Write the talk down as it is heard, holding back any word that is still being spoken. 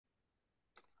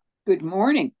Good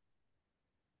morning.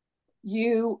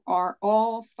 You are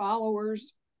all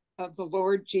followers of the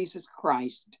Lord Jesus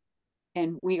Christ,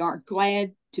 and we are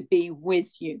glad to be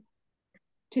with you.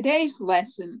 Today's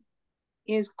lesson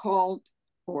is called,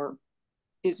 or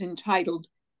is entitled,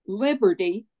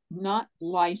 Liberty, Not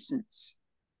License.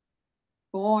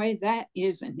 Boy, that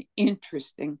is an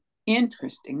interesting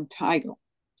title.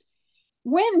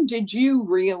 When did you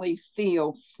really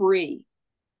feel free?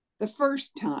 The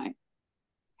first time?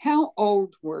 How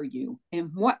old were you,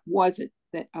 and what was it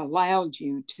that allowed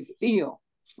you to feel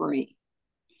free?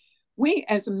 We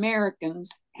as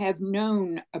Americans have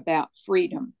known about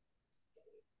freedom.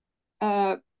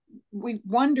 We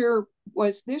wonder,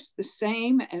 was this the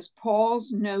same as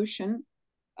Paul's notion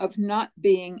of not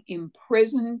being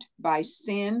imprisoned by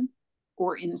sin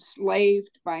or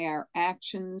enslaved by our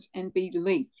actions and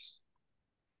beliefs?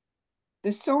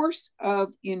 The source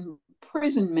of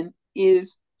imprisonment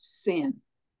is sin.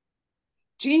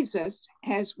 Jesus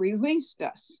has released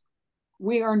us.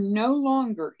 We are no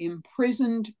longer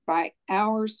imprisoned by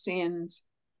our sins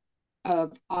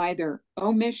of either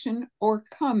omission or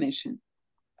commission.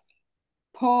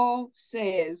 Paul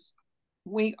says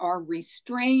we are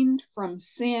restrained from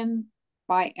sin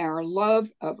by our love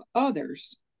of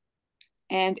others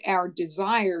and our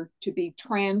desire to be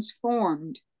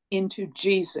transformed into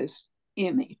Jesus'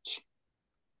 image.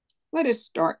 Let us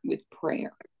start with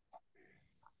prayer.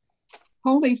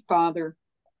 Holy Father,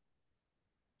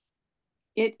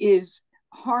 it is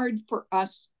hard for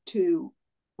us to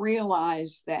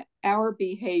realize that our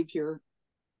behavior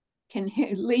can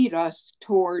lead us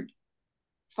toward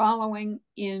following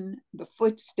in the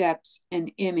footsteps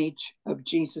and image of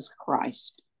Jesus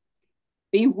Christ.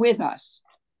 Be with us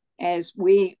as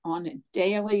we, on a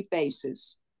daily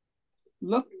basis,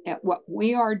 look at what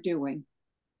we are doing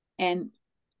and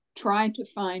try to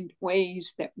find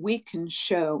ways that we can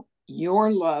show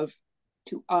your love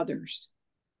to others.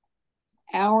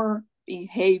 Our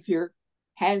behavior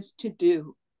has to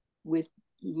do with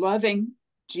loving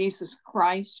Jesus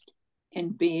Christ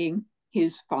and being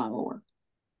his follower.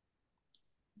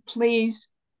 Please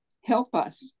help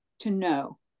us to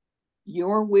know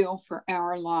your will for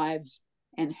our lives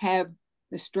and have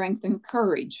the strength and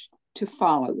courage to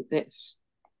follow this.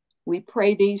 We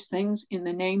pray these things in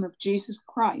the name of Jesus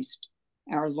Christ,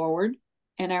 our Lord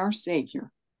and our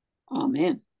Savior.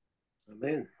 Amen.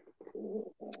 Amen.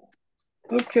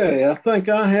 Okay, I think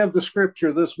I have the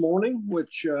scripture this morning,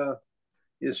 which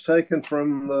is taken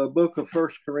from the book of 1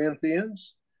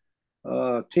 Corinthians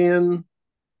 10,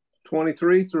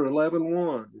 23 through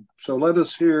 11:1. So let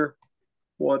us hear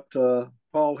what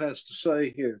Paul has to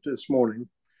say here this morning.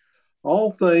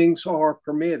 All things are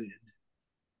permitted,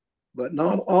 but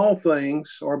not all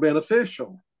things are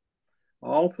beneficial.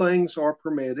 All things are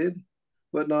permitted,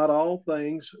 but not all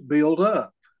things build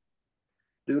up.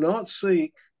 Do not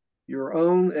seek your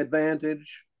own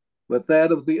advantage, but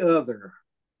that of the other.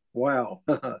 Wow.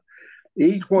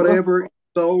 Eat whatever is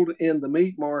sold in the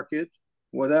meat market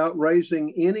without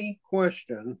raising any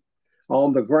question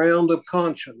on the ground of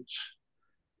conscience,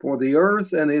 for the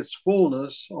earth and its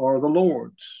fullness are the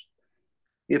Lord's.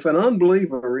 If an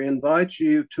unbeliever invites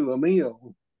you to a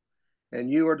meal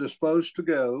and you are disposed to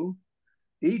go,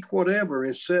 eat whatever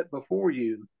is set before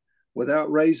you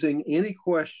without raising any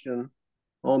question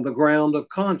on the ground of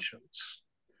conscience.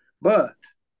 But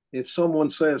if someone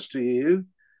says to you,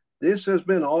 this has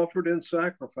been offered in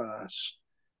sacrifice,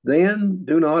 then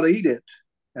do not eat it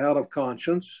out of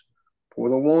conscience for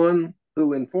the one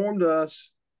who informed us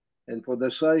and for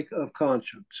the sake of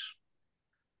conscience.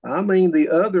 I mean the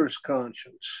other's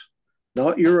conscience,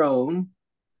 not your own,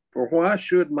 for why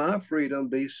should my freedom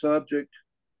be subject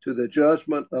to the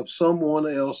judgment of someone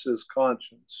else's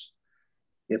conscience?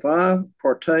 If I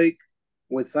partake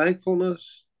with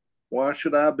thankfulness, why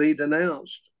should I be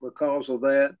denounced because of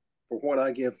that for what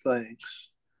I give thanks?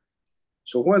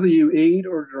 So whether you eat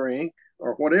or drink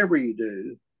or whatever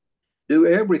you do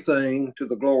everything to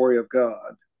the glory of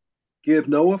God. Give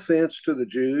no offense to the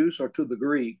Jews or to the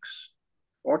Greeks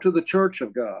or to the church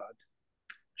of God,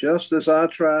 just as I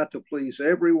try to please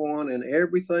everyone in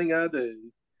everything I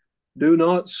do. Do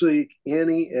not seek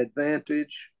any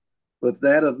advantage, but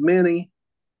that of many,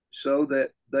 so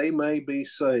that they may be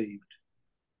saved.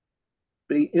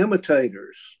 Be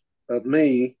imitators of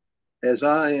me as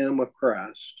I am of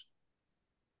Christ.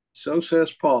 So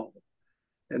says Paul.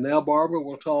 And now Barbara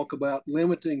will talk about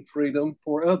limiting freedom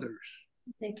for others.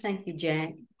 Thank you,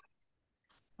 Jack.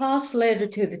 Paul's letter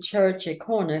to the church at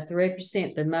Corinth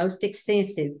represents the most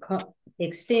extensive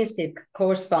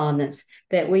correspondence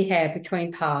that we have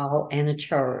between Paul and the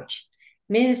church.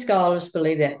 Many scholars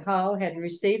believe that Paul had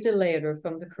received a letter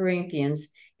from the Corinthians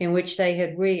in which they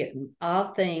had written,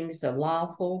 "All things are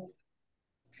lawful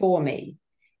for me,"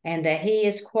 and that he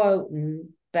is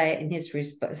quoting that in his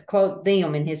quote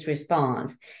them in his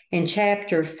response. In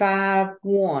chapter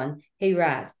 5:1, he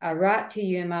writes, "I write to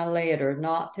you in my letter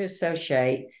not to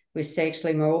associate with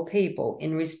sexually immoral people,"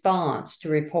 in response to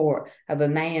report of a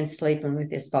man sleeping with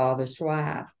his father's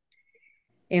wife.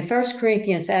 In 1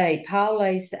 Corinthians 8, Paul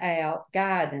lays out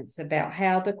guidance about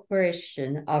how the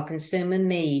question of consuming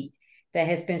meat that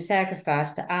has been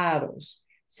sacrificed to idols.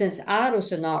 Since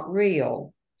idols are not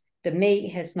real, the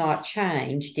meat has not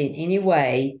changed in any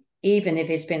way, even if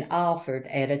it's been offered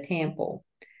at a temple.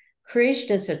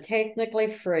 Christians are technically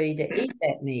free to eat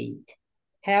that meat.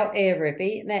 However, if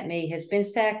eating that meat has been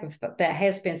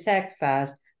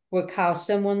sacrificed would cause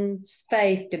someone's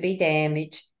faith to be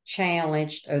damaged,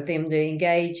 challenged, or them to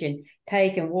engage in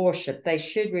pagan worship, they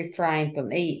should refrain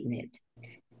from eating it.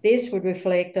 This would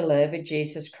reflect the love of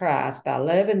Jesus Christ by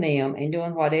loving them and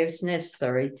doing whatever is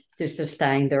necessary to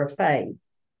sustain their faith.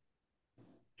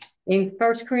 In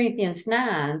 1 Corinthians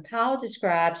 9, Paul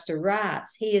describes the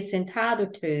rights he is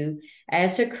entitled to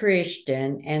as a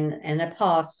Christian and an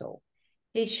apostle.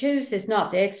 He chooses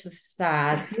not to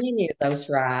exercise many of those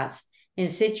rights in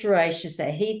situations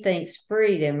that he thinks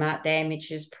freedom might damage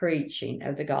his preaching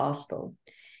of the gospel.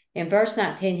 In verse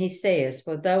 19, he says,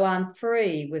 "For though I'm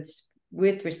free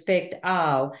with respect to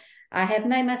all, I have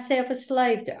made myself a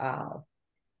slave to all."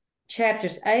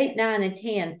 Chapters 8, 9, and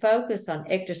 10 focus on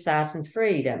exercising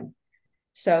freedom.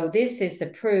 So this is the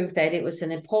proof that it was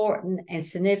an important and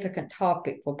significant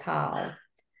topic for Paul.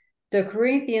 The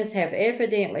Corinthians have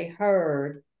evidently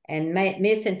heard and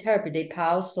misinterpreted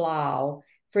Paul's law,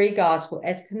 free gospel,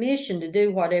 as permission to do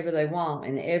whatever they want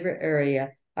in every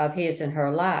area of his and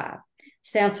her life.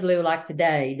 Sounds a little like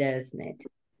today, doesn't it?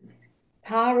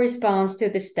 Paul responds to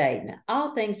the statement,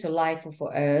 "All things are lawful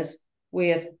for us,"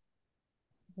 with,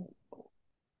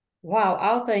 "While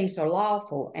all things are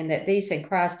lawful, and that these in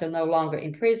Christ are no longer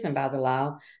imprisoned by the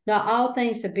law, not all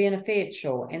things are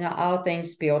beneficial, and not all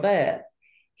things build up."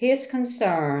 His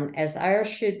concern, as ours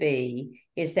should be,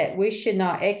 is that we should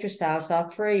not exercise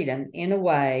our freedom in a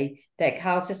way that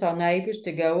causes our neighbors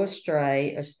to go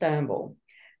astray or stumble.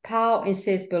 Paul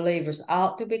insists believers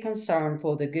ought to be concerned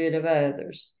for the good of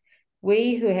others.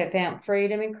 We who have found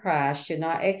freedom in Christ should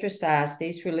not exercise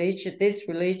this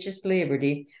religious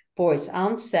liberty for its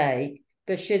own sake,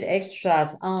 but should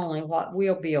exercise only what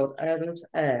will build others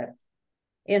up.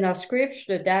 In our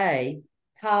scripture today,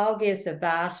 Paul gives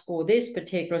advice for this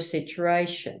particular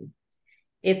situation.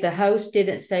 If the host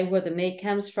didn't say where the meat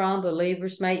comes from,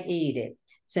 believers may eat it,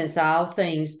 since all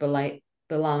things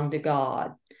belong to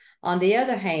God. On the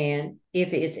other hand,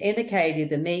 if it is indicated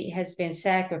the meat has been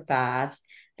sacrificed,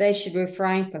 they should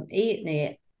refrain from eating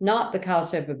it, not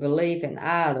because of a belief in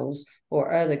idols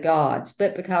or other gods,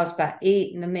 but because by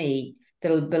eating the meat,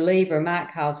 the believer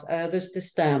might cause others to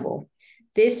stumble.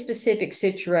 This specific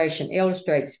situation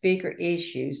illustrates bigger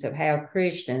issues of how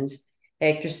Christians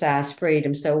exercise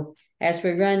freedom. So as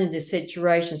we run into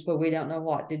situations where we don't know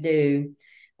what to do,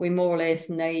 we more or less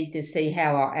need to see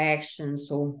how our actions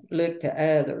will look to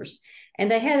others. And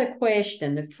they had a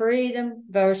question, the freedom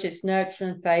versus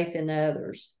nurturing faith in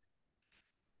others.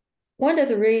 One of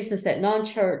the reasons that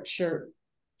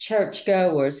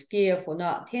churchgoers give for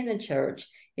not attending church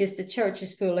is the church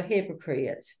is full of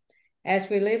hypocrites. As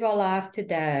we live our life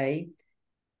today,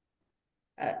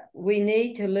 we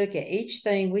need to look at each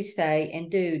thing we say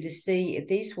and do to see if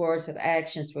these words of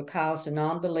actions will cause a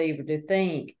non-believer to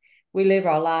think we live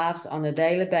our lives on a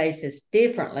daily basis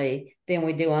differently than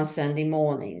we do on Sunday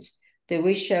mornings. Do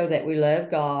we show that we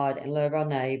love God and love our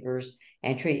neighbors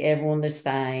and treat everyone the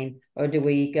same, or do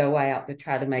we go out to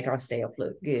try to make ourselves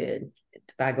look good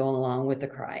by going along with the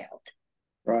crowd?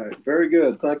 Right. Very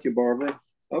good. Thank you, Barbara.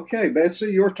 Okay,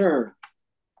 Betsy, your turn.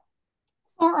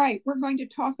 All right, we're going to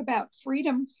talk about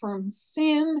freedom from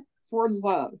sin for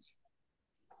love.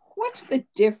 What's the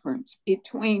difference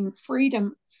between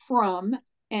freedom from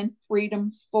and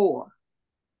freedom for?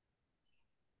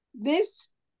 This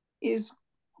is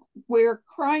where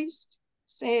Christ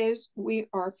says we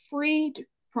are freed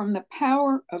from the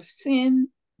power of sin,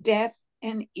 death,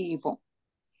 and evil.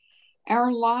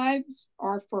 Our lives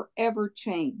are forever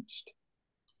changed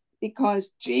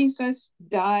because Jesus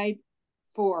died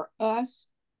for us.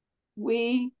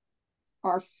 We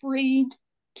are freed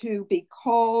to be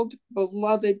called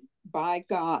beloved by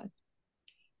God.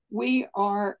 We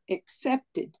are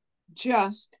accepted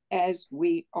just as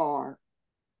we are.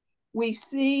 We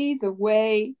see the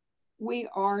way we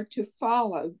are to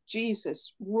follow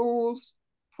Jesus' rules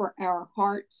for our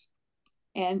hearts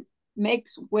and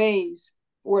makes ways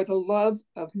for the love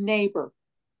of neighbor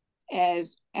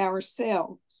as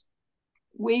ourselves.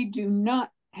 We do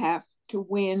not have to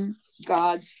win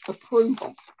God's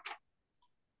approval.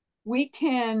 We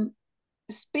can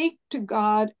speak to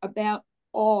God about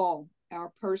all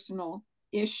our personal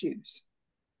issues.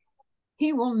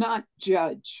 He will not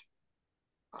judge.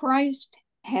 Christ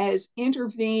has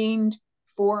intervened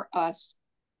for us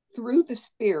through the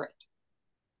Spirit.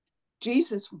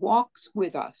 Jesus walks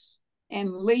with us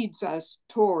and leads us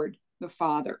toward the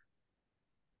Father.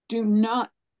 Do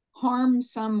not harm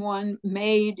someone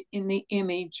made in the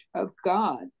image of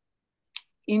God.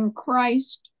 In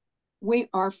Christ, we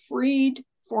are freed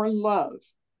for love,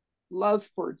 love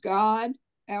for God,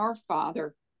 our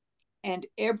Father, and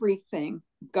everything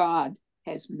God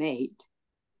has made.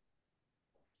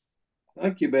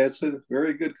 Thank you, Betsy.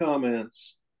 Very good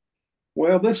comments.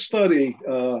 Well, this study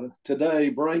today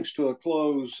brings to a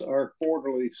close our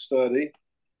quarterly study.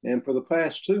 And for the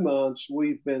past 2 months,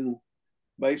 we've been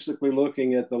basically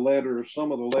looking at the letters,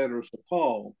 some of the letters of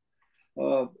Paul.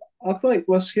 I think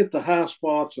let's hit the high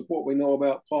spots of what we know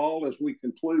about Paul as we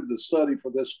conclude the study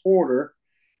for this quarter.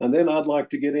 And then I'd like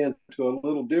to get into a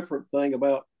little different thing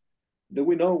about, do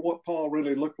we know what Paul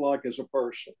really looked like as a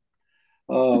person?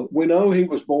 We know he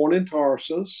was born in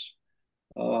Tarsus.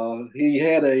 He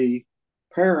had a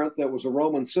parent that was a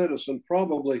Roman citizen.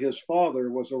 Probably his father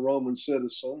was a Roman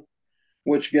citizen,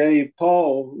 which gave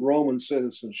Paul Roman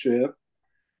citizenship.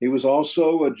 He was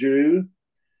also a Jew.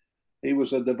 He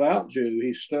was a devout Jew.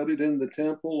 He studied in the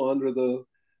temple under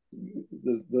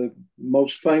the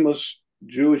most famous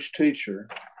Jewish teacher.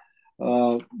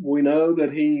 We know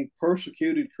that he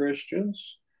persecuted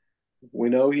Christians. We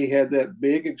know he had that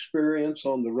big experience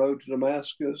on the road to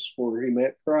Damascus where he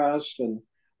met Christ and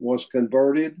was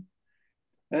converted.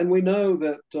 And we know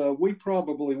that we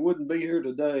probably wouldn't be here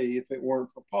today if it weren't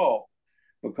for Paul,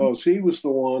 because he was the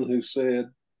one who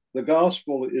said, the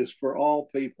gospel is for all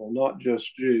people, not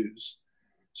just Jews.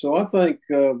 So I think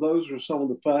those are some of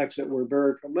the facts that we're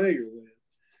very familiar with.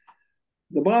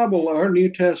 The Bible, our New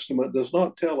Testament, does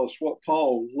not tell us what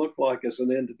Paul looked like as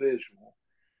an individual.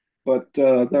 But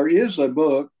there is a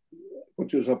book,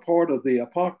 which is a part of the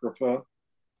Apocrypha,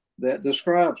 that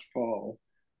describes Paul.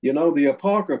 You know, the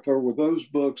Apocrypha were those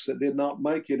books that did not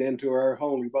make it into our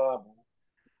Holy Bible.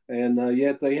 And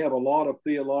yet they have a lot of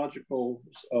theological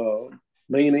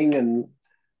meaning and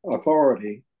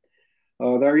authority.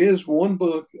 There is one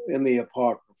book in the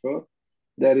Apocrypha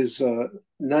that is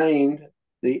named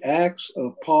The Acts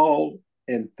of Paul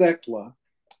and Thecla.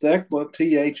 Thecla,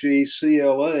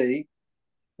 Thecla,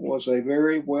 was a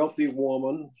very wealthy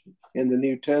woman in the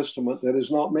New Testament that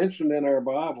is not mentioned in our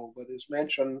Bible, but is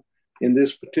mentioned in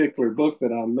this particular book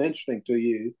that I'm mentioning to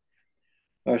you.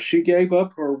 She gave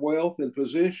up her wealth and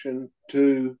position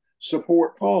to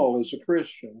support Paul as a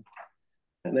Christian.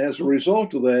 And as a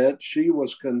result of that, she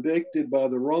was convicted by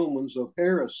the Romans of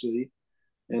heresy.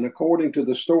 And according to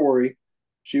the story,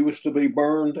 she was to be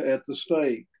burned at the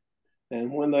stake.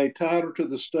 And when they tied her to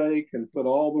the stake and put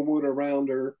all the wood around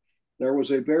her, there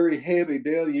was a very heavy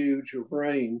deluge of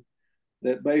rain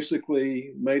that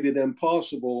basically made it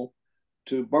impossible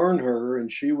to burn her,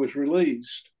 and she was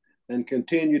released and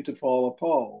continued to follow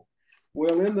Paul.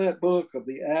 Well, in that book of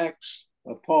the Acts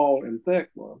of Paul and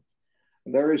Thecla,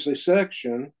 there is a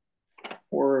section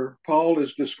where Paul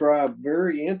is described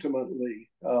very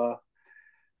intimately.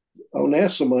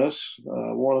 Onesimus,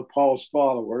 one of Paul's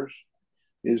followers,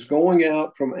 is going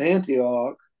out from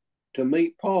Antioch to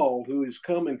meet Paul, who is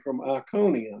coming from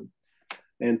Iconium.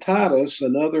 And Titus,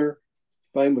 another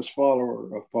famous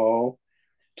follower of Paul,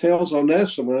 tells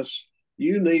Onesimus,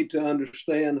 you need to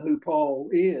understand who Paul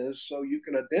is so you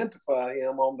can identify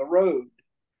him on the road.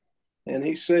 And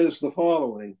he says the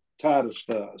following, Titus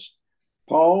does.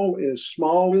 Paul is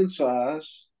small in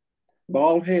size,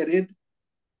 bald-headed,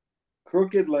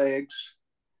 crooked legs,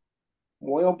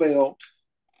 well-built,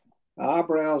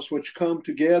 eyebrows which come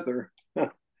together, a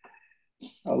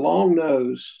long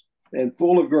nose, and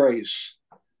full of grace.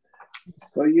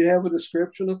 So you have a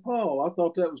description of Paul. I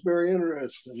thought that was very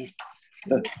interesting.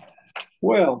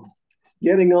 Well,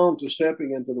 getting on to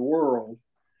stepping into the world,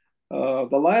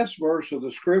 the last verse of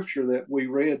the scripture that we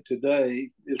read today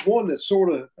is one that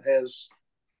sort of has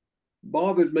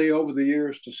bothered me over the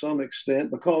years to some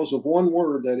extent because of one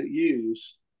word that it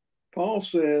used. Paul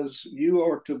says you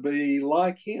are to be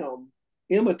like him,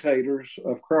 imitators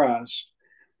of Christ.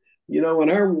 You know, in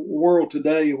our world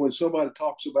today, when somebody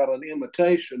talks about an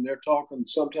imitation, they're talking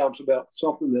sometimes about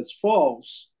something that's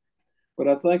false. But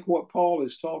I think what Paul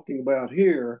is talking about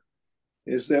here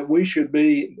is that we should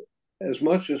be, as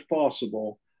much as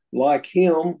possible, like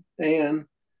him and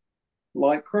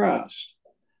like Christ.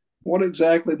 What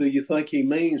exactly do you think he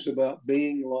means about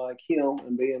being like him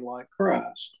and being like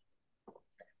Christ?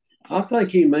 I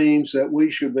think he means that we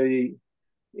should be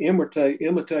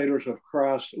imitators of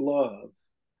Christ's love.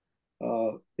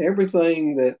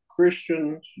 Everything that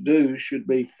Christians do should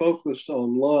be focused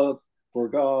on love for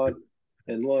God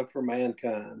and love for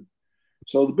mankind.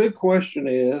 So the big question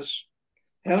is,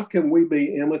 how can we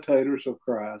be imitators of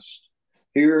Christ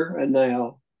here and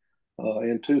now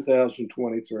in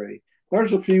 2023?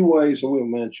 There's a few ways that we'll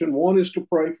mention. One is to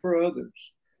pray for others.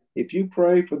 If you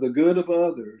pray for the good of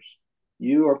others,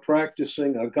 you are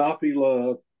practicing agape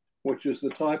love, which is the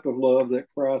type of love that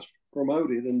Christ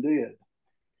promoted and did.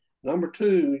 Number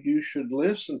two, you should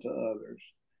listen to others.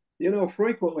 You know,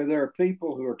 frequently there are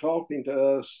people who are talking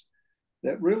to us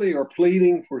that really are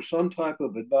pleading for some type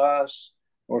of advice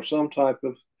or some type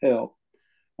of help.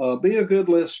 Be a good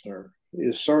listener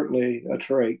is certainly a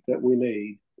trait that we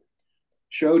need.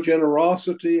 Show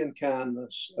generosity and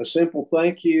kindness. A simple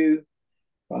thank you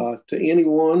to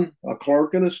anyone, a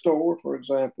clerk in a store, for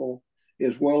example,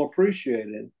 is well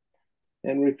appreciated.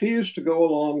 And refuse to go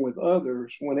along with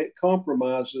others when it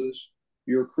compromises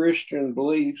your Christian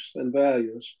beliefs and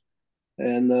values.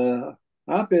 And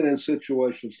I've been in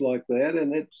situations like that,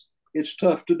 and it's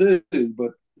tough to do,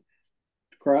 but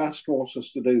Christ wants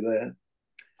us to do that.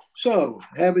 So,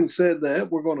 having said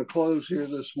that, we're going to close here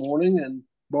this morning, and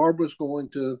Barbara's going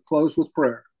to close with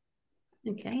prayer.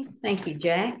 Okay, thank you,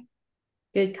 Jack.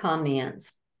 Good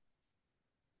comments.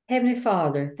 Heavenly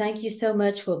Father, thank you so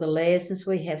much for the lessons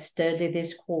we have studied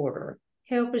this quarter.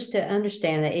 Help us to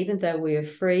understand that even though we are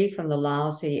free from the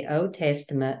laws of the Old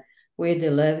Testament, we are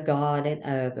to love God and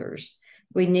others.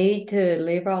 We need to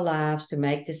live our lives to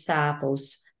make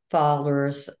disciples,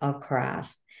 followers of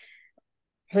Christ.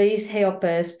 Please help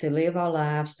us to live our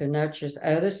lives to nurture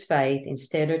others' faith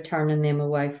instead of turning them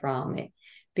away from it.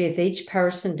 Be with each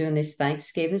person during this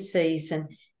Thanksgiving season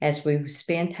as we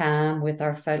spend time with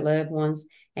our loved ones,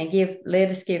 and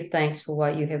let us give thanks for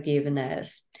what you have given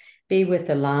us. Be with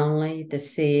the lonely, the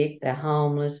sick, the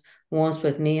homeless, ones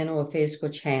with mental or physical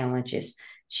challenges.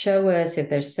 Show us if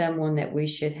there's someone that we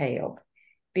should help.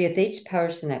 Be with each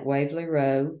person at Waverly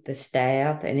Road, the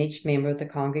staff, and each member of the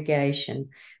congregation.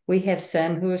 We have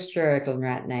some who are struggling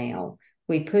right now.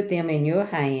 We put them in your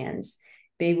hands.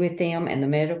 Be with them and the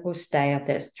medical staff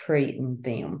that's treating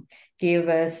them. Give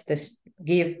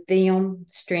them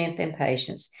strength and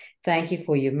patience. Thank you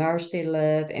for your mercy,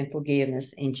 love, and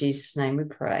forgiveness. In Jesus' name we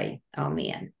pray.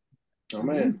 Amen.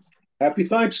 Amen. Happy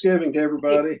Thanksgiving to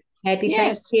everybody. Happy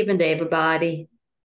Thanksgiving to everybody.